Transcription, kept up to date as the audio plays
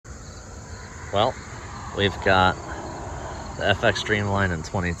Well, we've got the FX Streamline in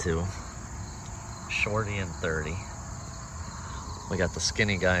 22, Shorty in 30. We got the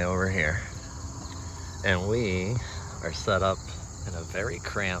skinny guy over here. And we are set up in a very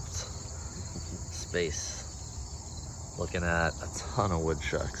cramped space, looking at a ton of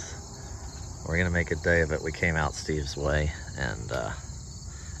woodchucks. We're gonna make a day of it. We came out Steve's way, and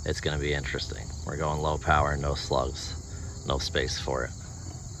it's gonna be interesting. We're going low power, no slugs, no space for it.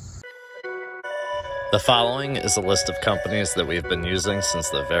 The following is a list of companies that we've been using since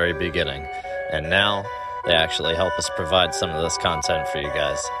the very beginning, and now they actually help us provide some of this content for you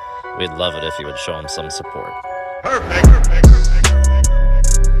guys. We'd love it if you would show them some support. Perfect.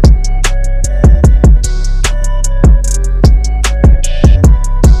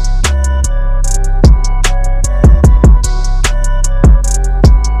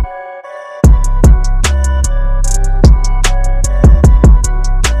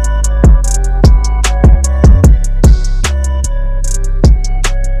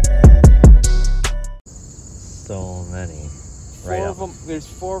 So many. There's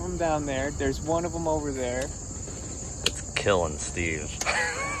 4 of them down there. There's 1 of them over there. It's killing Steve.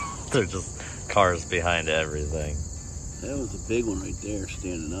 They're just cars behind everything. That was a big one right there,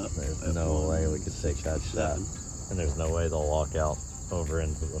 standing up. There's no way we could take that shot. And there's no way they'll walk out over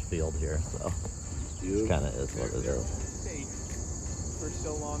into the field here, so it kind of is what it is. Safe for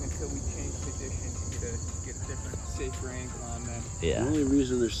so long until we change position to get a different, safer angle on them. Yeah. The only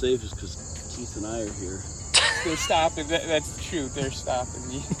reason they're safe is because Keith and I are here. They're stopping. That's the truth. They're stopping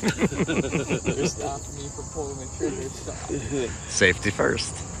me. They're stopping me from pulling the trigger. Safety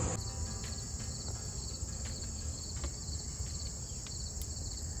first.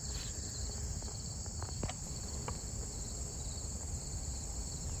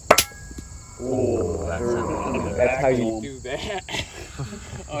 Oh, that's how you do that.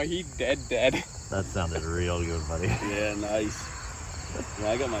 Oh, he dead. That sounded real good, buddy. Yeah, nice. Yeah,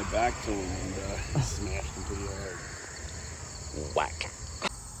 I got my back to him and smashed him pretty hard. Whack.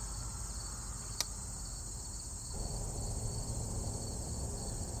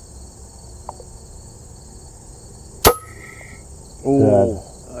 Oh,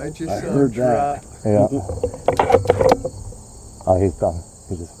 I just heard that. Yeah. Oh, he's done.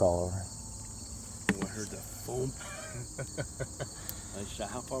 He just fell over. Oh, I heard that foam. Nice shot.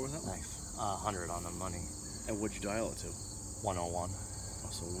 How far was that? Nice. 100 on the money. And what'd you dial it to? 101.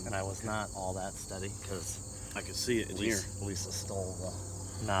 Also, And I was not all that steady because I could see it in here. Lisa stole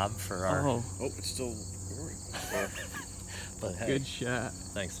the knob for our. Oh, it's still roaring. But hey, good shot.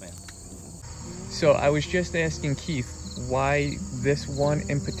 thanks, man. So I was just asking Keith why this one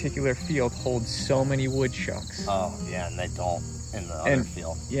in particular field holds so many woodchucks. Oh yeah, and they don't in the other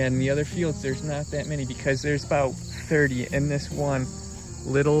field. Yeah, in the other fields there's not that many because there's about 30 in this one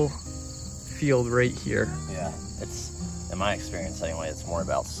little field right here. Yeah, it's, in my experience anyway, it's more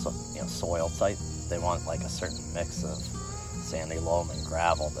about soil type. They want like a certain mix of sandy loam and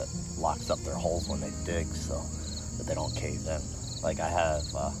gravel that locks up their holes when they dig so that they don't cave in. Like I have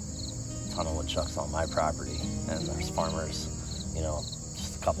a ton of woodchucks on my property, and there's farmers,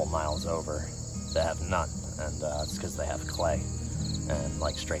 just a couple miles over that have none, and it's because they have clay, and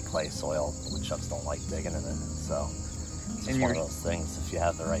like straight clay soil, woodchucks don't like digging in it. So it's just one of those things. If you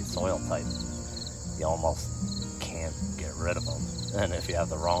have the right soil type, you almost can't get rid of them. And if you have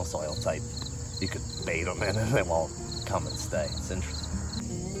the wrong soil type, you could bait them in and they won't come and stay. It's interesting.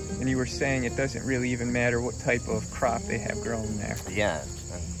 And you were saying it doesn't really even matter what type of crop they have grown there. Yeah,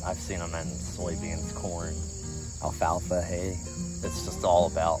 and I've seen them in soybeans, corn, alfalfa, hay. It's just all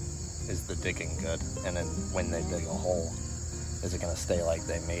about, is the digging good? And then when they dig a hole, is it going to stay like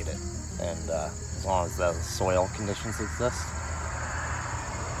they made it? And as long as those soil conditions exist,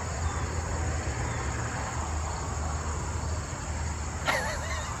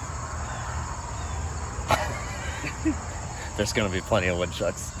 there's going to be plenty of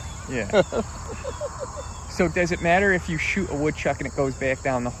woodchucks. Yeah. So does it matter if you shoot a woodchuck and it goes back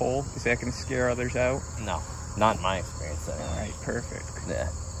down the hole? Is that going to scare others out? No, not in my experience anyway. All right, perfect. Yeah.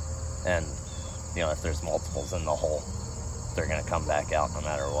 And, if there's multiples in the hole, they're going to come back out no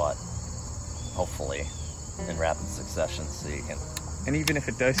matter what. Hopefully in rapid succession, so you can... And even if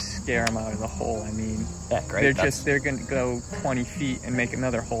it does scare them out of the hole, I mean, yeah, great. They're going to go 20 feet and make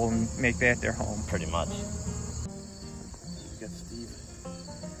another hole and make that their home. Pretty much. We got Steve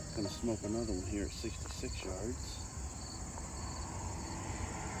gonna smoke another one here at 66 yards.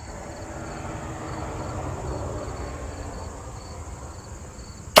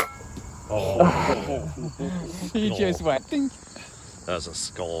 Oh. He just went, ding. That was a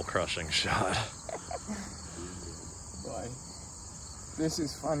skull-crushing shot. Boy. This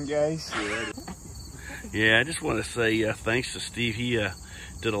is fun, guys. Yeah, I just want to say thanks to Steve. He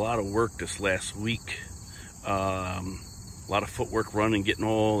did a lot of work this last week. A lot of footwork running, getting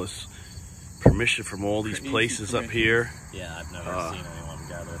all this permission from all these places up here. Yeah, I've never seen anyone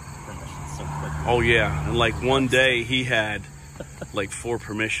gather permission so quickly. Oh yeah, and like one day he had like 4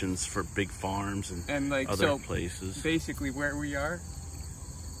 permissions for big farms and like other places. Basically, where we are,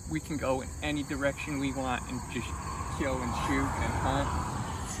 we can go in any direction we want and just kill and shoot and hunt.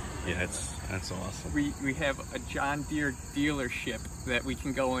 Yeah, that's awesome. We have a John Deere dealership that we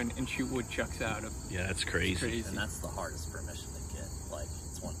can go in and shoot woodchucks out of. Yeah, that's crazy. And that's the hardest permission to get. Like,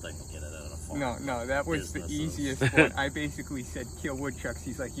 it's one thing to get it at a farm. No, that was the easiest one. I basically said kill woodchucks.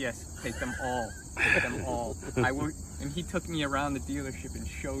 He's like, yes, take them all. Take them all. And he took me around the dealership and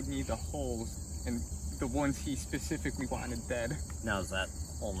showed me the holes and the ones he specifically wanted dead. Now, is that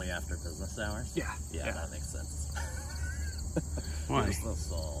only after business hours? Yeah. Yeah, that makes sense. Why?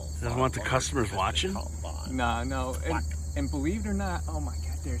 Doesn't want the customers watching? No. And believe it or not, oh my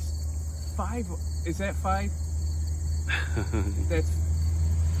God, there's 5. Is that 5? That's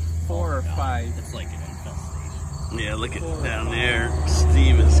 4 or 5. It's like an infestation. Yeah, look at down there.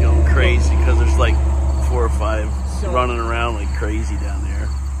 Steve is going crazy because there's like 4 or 5 running around like crazy down there.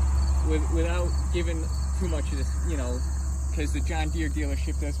 Without giving too much of this, you know, because the John Deere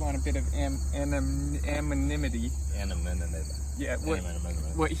dealership does want a bit of anonymity. Yeah,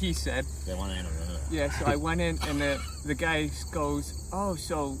 what he said. They want anonymity. Yeah, so I went in and the guy goes, oh,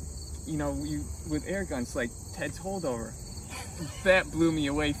 so, you know, you with air guns, like Ted's holdover. That blew me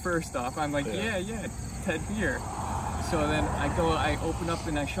away first off. I'm like, yeah, Ted Deere. So then I open up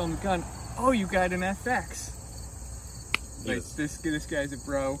and I show him the gun. Oh, you got an FX. Like, this guy's a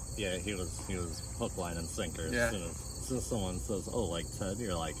bro. Yeah, he was hook, line, and sinker. Yeah. As soon as someone says, oh, like Ted,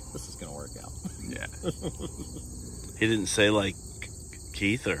 you're like, this is going to work out. Yeah. He didn't say like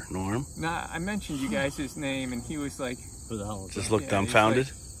Keith or Norm? Nah, I mentioned you guys' name and he was like, who the hell is just that? looked dumbfounded?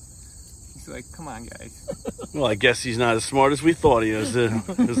 He's like, come on, guys. Well, I guess he's not as smart as we thought he was. There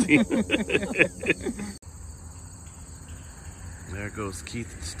goes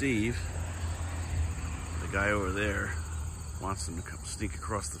Keith and Steve. The guy over there wants them to come sneak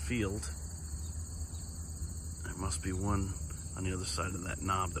across the field. There must be one on the other side of that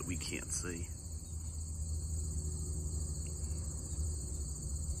knob that we can't see.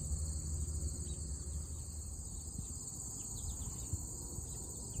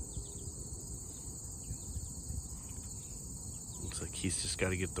 Looks like he's just got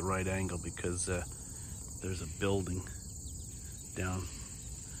to get the right angle because there's a building down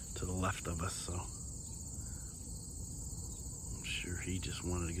to the left of us, so I'm sure he just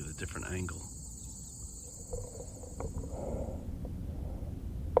wanted to get a different angle.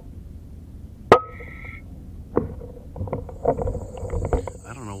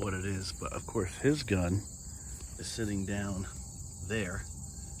 I don't know what it is, but of course his gun is sitting down there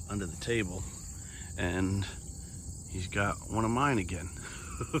under the table, and he's got one of mine again.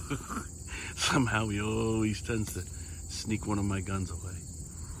 Somehow he always tends to sneak one of my guns away.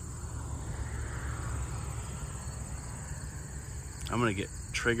 I'm gonna get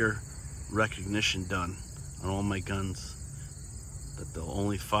trigger recognition done on all my guns, that they'll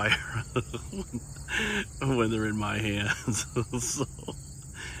only fire when they're in my hands. So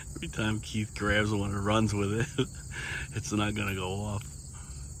every time Keith grabs one and runs with it, it's not gonna go off.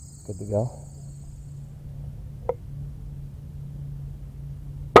 Good to go.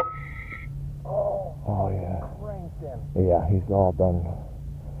 Oh yeah. Him. Yeah, he's all done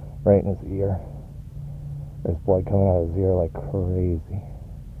right in his ear. There's blood coming out of his ear like crazy.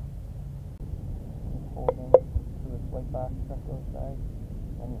 Hold him to this white box stuff goes by,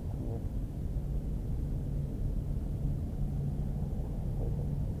 and it's clear.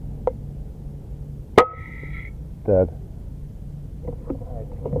 Dead.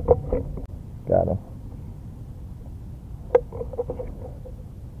 Got him.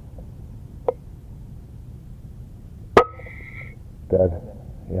 Dead.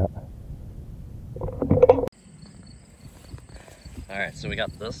 Yeah. Alright, so we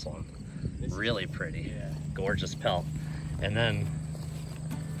got this one. Really pretty. Yeah. Gorgeous pelt. And then,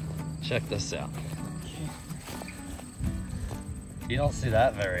 check this out. You don't see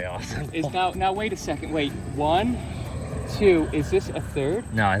that very often. Now wait a second. Wait, 1, 2. Is this a third?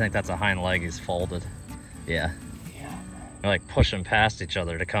 No, I think that's a hind leg he's folded. Yeah. Yeah. They're like pushing past each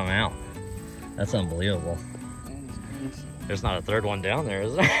other to come out. That's unbelievable. That is crazy. There's not a third one down there,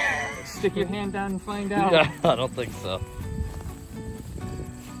 is there? Stick your hand down and find out. Yeah, I don't think so.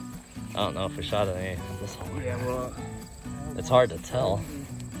 I don't know if we shot any this one. Yeah, well, it's hard to tell.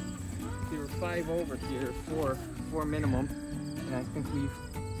 There were 5 over here, 4 minimum, And I think we've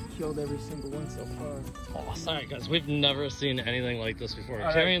killed every single one so far. Oh, sorry guys, we've never seen anything like this before.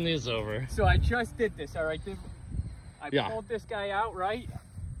 All Carrying these over. So I just did this, all right? I Yeah. pulled this guy out, right?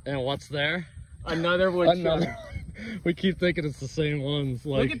 And what's there? Another woodchuck. Another. We keep thinking it's the same ones.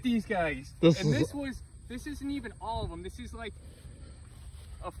 Like, look at these guys. This isn't even all of them. This is like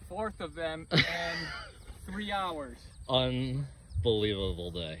a fourth of them in 3 hours.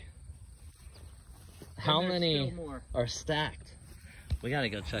 Unbelievable day. How many are stacked? We gotta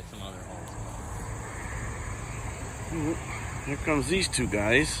go check some other holes. Here comes these two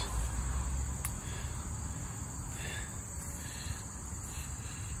guys.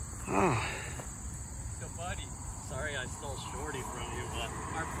 Oh. So buddy, Sorry I stole Shorty from you, but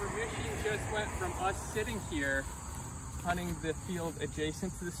our permission just went from us sitting here hunting the field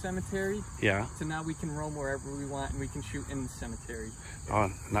adjacent to the cemetery, Yeah. to now we can roam wherever we want and we can shoot in the cemetery. Oh,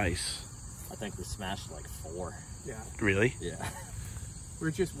 nice. I think we smashed like 4. Yeah. Really? Yeah. We're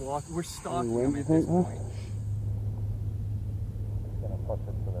just walking, we're stalking them at this point. Gonna push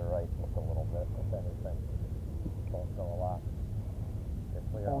it to the right just a little bit, if anything. Don't go a lot. You're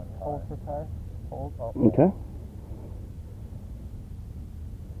clear on car. Hold for car. Hold. Okay.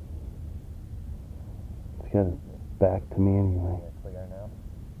 It's got his back to me anyway. You're clear now.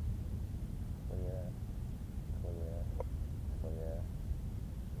 Clear. Clear. Clear.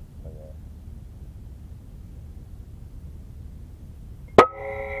 Clear.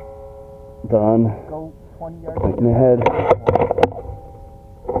 Done. Go 20 yards. Right in the head.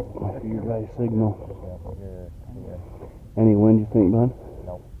 I see your guys' signal. Yeah, you're clear. Any wind you think, bud?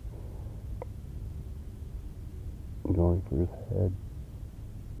 Nope. I'm going for his head.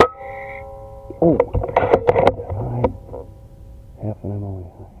 Oh! High. Half an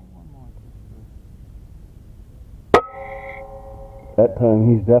MOE. That time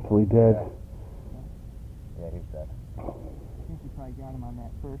he's definitely dead. Yeah, he's dead. I think you probably got him on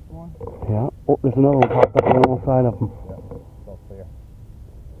that first one. Yeah. Oh, there's another one popped up on the other side of him. Yep, still clear.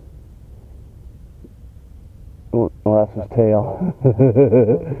 Oh, well, that's his tail.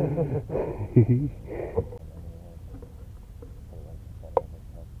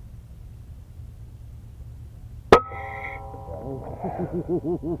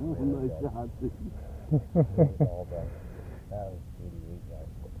 Nice shot, dude. All done. That was 88 guys.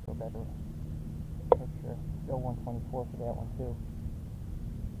 For better picture. Still 124 for that one too.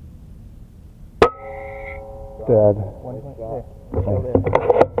 Dead.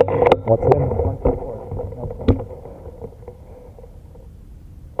 126. What's in? 124. No, 20.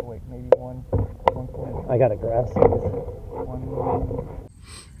 Wait, maybe 120. I got a grass.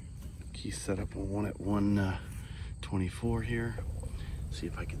 He's set up on one at 124 here. See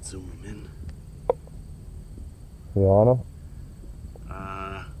if I can zoom him in. You on him?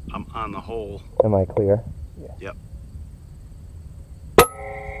 I'm on the hole. Am I clear? Yeah. Yep.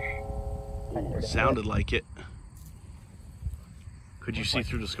 Sounded like it. Could you see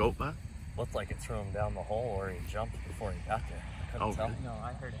through the scope, bud? Looked like it threw him down the hole or he jumped before he got there. I couldn't tell. really? No,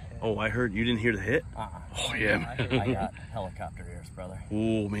 I heard it. Oh, I heard you didn't hear the hit? Oh, yeah. I got helicopter ears, brother.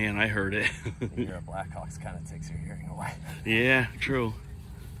 Oh, man, I heard it. The ear of Blackhawks kind of takes your hearing away. Yeah, true.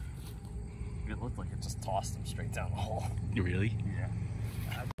 It looked like it just tossed him straight down the hole. Really? Yeah.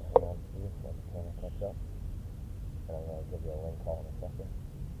 Catch up. And I'm going to give you a link call in a second.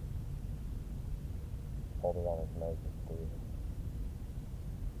 Hold it on his nose and squeeze.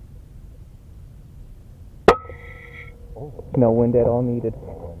 No wind at all needed. No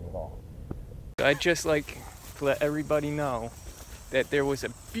wind at all. I'd just like to let everybody know that there was a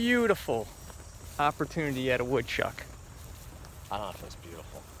beautiful opportunity at a woodchuck. I don't know if it was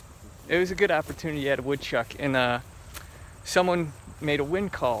beautiful. It was a good opportunity at a woodchuck, and someone made a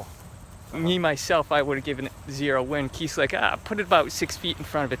wind call. Me, myself, I would have given it 0 wind. Keith's like, put it about 6 feet in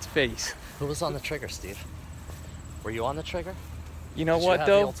front of its face. Who was on the trigger, Steve? Were you on the trigger? You know Did what, you have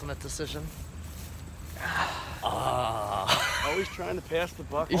though? the ultimate decision? Always trying to pass the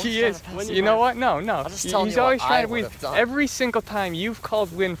buck. He is. You know what? No. I'm just telling He's you what always I trying to would win. have done. Every single time you've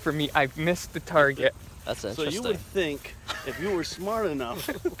called win for me, I've missed the target. That's So interesting. you would think if you were smart enough,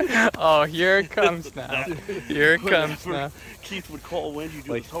 Oh, here it comes now. Here it comes whenever now. Keith would call wind, you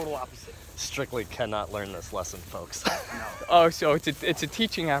do Like- the total opposite. Strictly cannot learn this lesson, folks. Oh, so it's a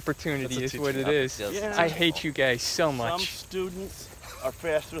teaching opportunity It's a is what teaching it is. opportunity. Yes, Yeah. I hate you guys so Some much. students are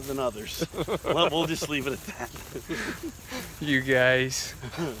faster than others. Well, we'll just leave it at that. You guys.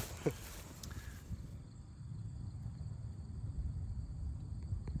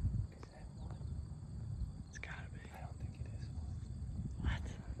 It's gotta be. I don't think it is. What? I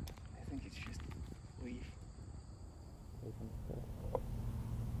think it's just leaf.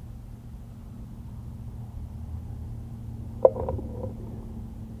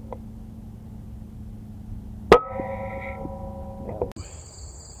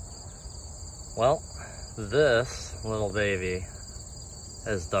 Well, this little baby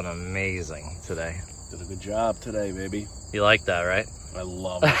has done amazing today. Did a good job today, baby. You like that, right? I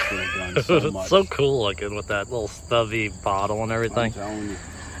love this little gun so It's much. so cool looking with that little stubby bottle and everything. I'm telling you.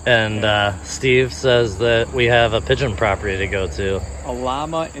 And Steve says that we have a pigeon property to go to. A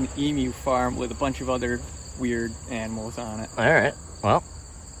llama and emu farm with a bunch of other weird animals on it. All right. Well,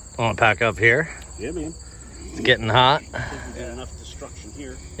 I want to pack up here. Yeah, man. It's getting hot. We got enough destruction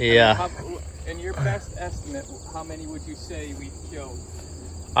here. Yeah. In your best estimate, how many would you say we killed?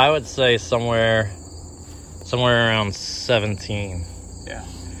 I would say somewhere around 17. Yeah.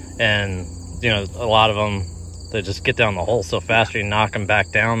 And, you know, a lot of them, they just get down the hole so fast. You knock them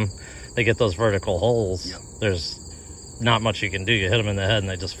back down, they get those vertical holes. Yep. There's not much you can do. You hit them in the head and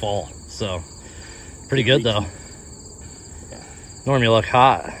they just fall. So, pretty good though. Yeah. Norm, you look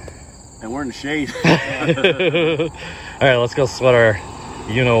hot. And we're in the shade. All right, let's go sweat our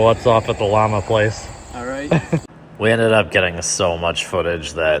you-know-what's off at the llama place. All right. We ended up getting so much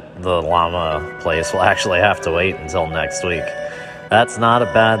footage that the llama place will actually have to wait until next week. That's not a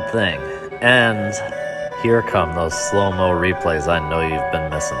bad thing. And here come those slow-mo replays I know you've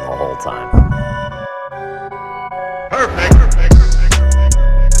been missing the whole time. Perfect.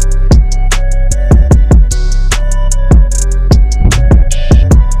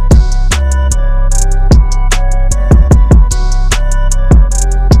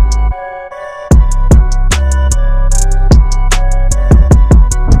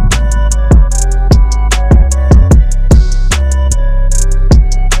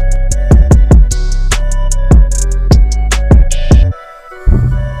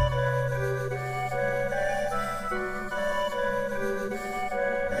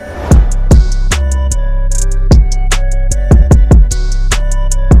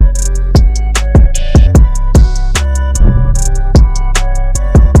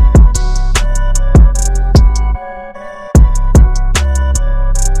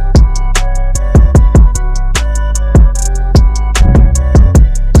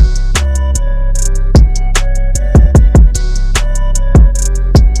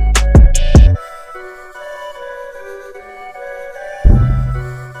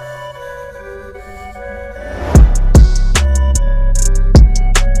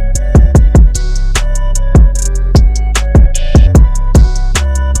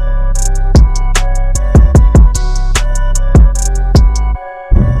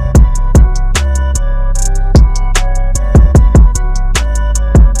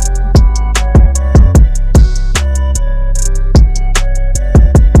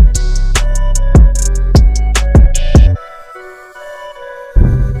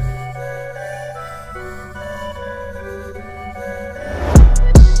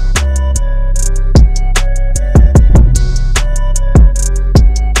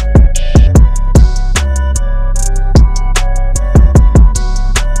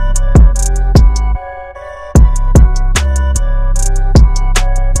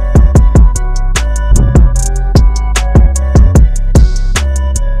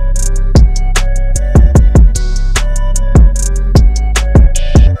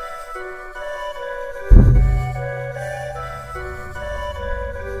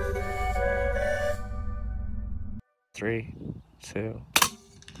 Three, two.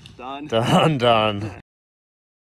 Done. Done.